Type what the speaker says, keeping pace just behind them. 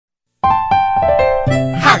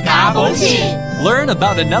有请 Learn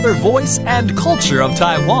about another voice and culture of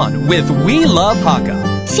Taiwan with We Love Hakka。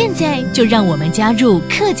现在就让我们加入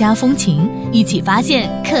客家风情，一起发现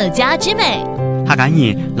客家之美。客家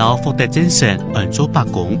人老福德正神为做伯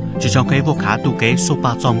公，就像佢屋卡度嘅數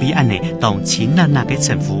百裝備安尼當錢難嘅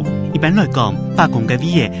稱呼。一般來講，伯公嘅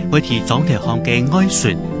位會提總體上嘅愛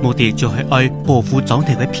順，目的就係愛保護總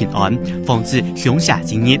體嘅平安，防止凶邪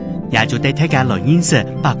進入。也就帶大家來認識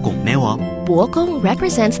伯公咩喎。Bogong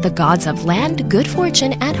represents the gods of land, good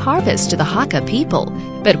fortune, and harvest to the Hakka people.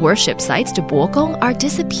 But worship sites to Bogong are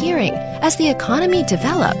disappearing as the economy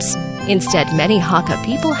develops. Instead, many Hakka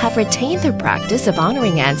people have retained their practice of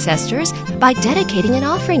honoring ancestors by dedicating an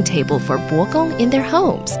offering table for Bogong in their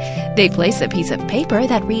homes. They place a piece of paper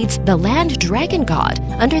that reads the land dragon god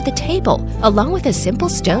under the table, along with a simple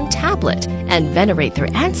stone tablet, and venerate their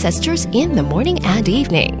ancestors in the morning and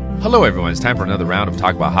evening.Hello everyone, it's time for another round of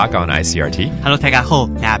Talk About Hakka on ICRT. Hello 大家好，我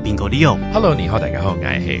係邊個Leo。Hello 你好，大家好，我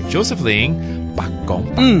係 Joseph Lin。伯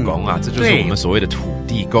公啊，这就是我们所谓的土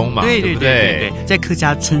地公嘛，对不对？在客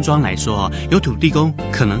家村庄来说，有土地公，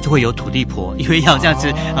可能就会有土地婆，因为要这样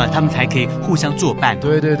子，他们才可以互相作伴。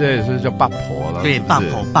对，所以叫伯婆了。对，伯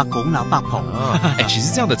婆、伯公啦、伯婆。其实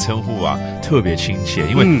这样的称呼啊，特别亲切，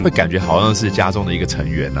因为会感觉好像是家中的一个成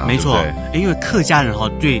员啊。没错，因为客家人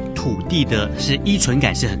对土地的是依存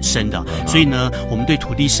感是很深的，所以呢，我们对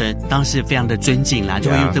土地神当然是非常的尊敬啦，就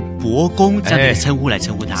会用这伯公这样的称呼来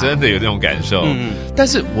称呼他。真的有这种感受。但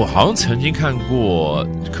是我好像曾经看过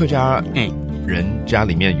客家人家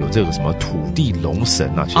里面有这个什么土地龙神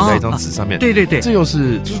啊，写在一张纸上面。对，这又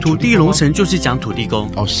是土地龙神，就是讲土地公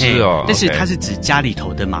哦，是哦。但是它是指家里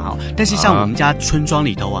头的嘛，但是像我们家村庄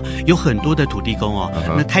里头啊，有很多的土地公哦。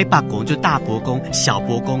那开伯公就大伯公、小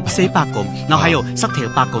伯公、西伯公，然后还有石头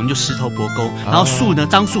伯公就石头伯公，然后树呢，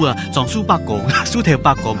樟树啊，樟树伯公、树头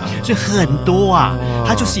伯公，所以很多啊，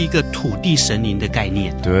它就是一个土地神灵的概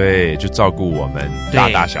念。对，就照顾我们大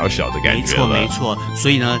大小小的感觉了。没错。所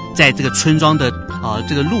以呢，在这个村庄的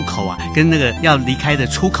这个入口啊，跟那个要离开的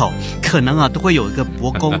出口，可能啊都会有一个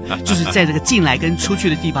伯公，就是在这个进来跟出去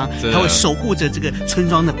的地方，他会守护着这个村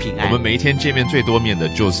庄的平安。我们每一天见面最多面的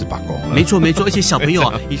就是伯公了。没错，而且小朋友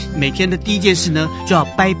啊，每天的第一件事呢，就要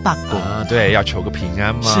拜伯公啊，对，要求个平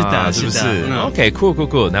安嘛，是不是？Okay,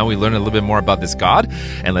 cool. Now we learn a little bit more about this god,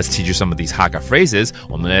 and let's teach you some of these Hakka phrases.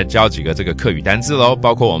 我们来教几个这个客语单字喽，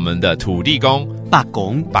包括我们的土地公。伯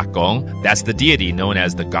公 that's the deity known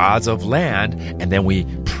as the gods of land, and then we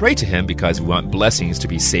pray to him because we want blessings to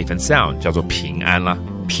be safe and sound, 叫做平安啦。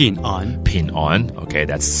平安 Okay,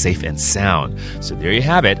 that's safe and sound. So there you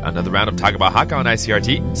have it, another round of Talk About Hakka on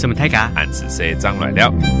ICRT. 什么大家按子say张来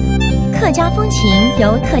了。客家风情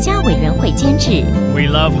由客家委员会监制。 We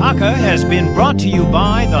Love Hakka has been brought to you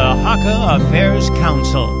by the Hakka Affairs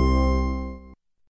Council.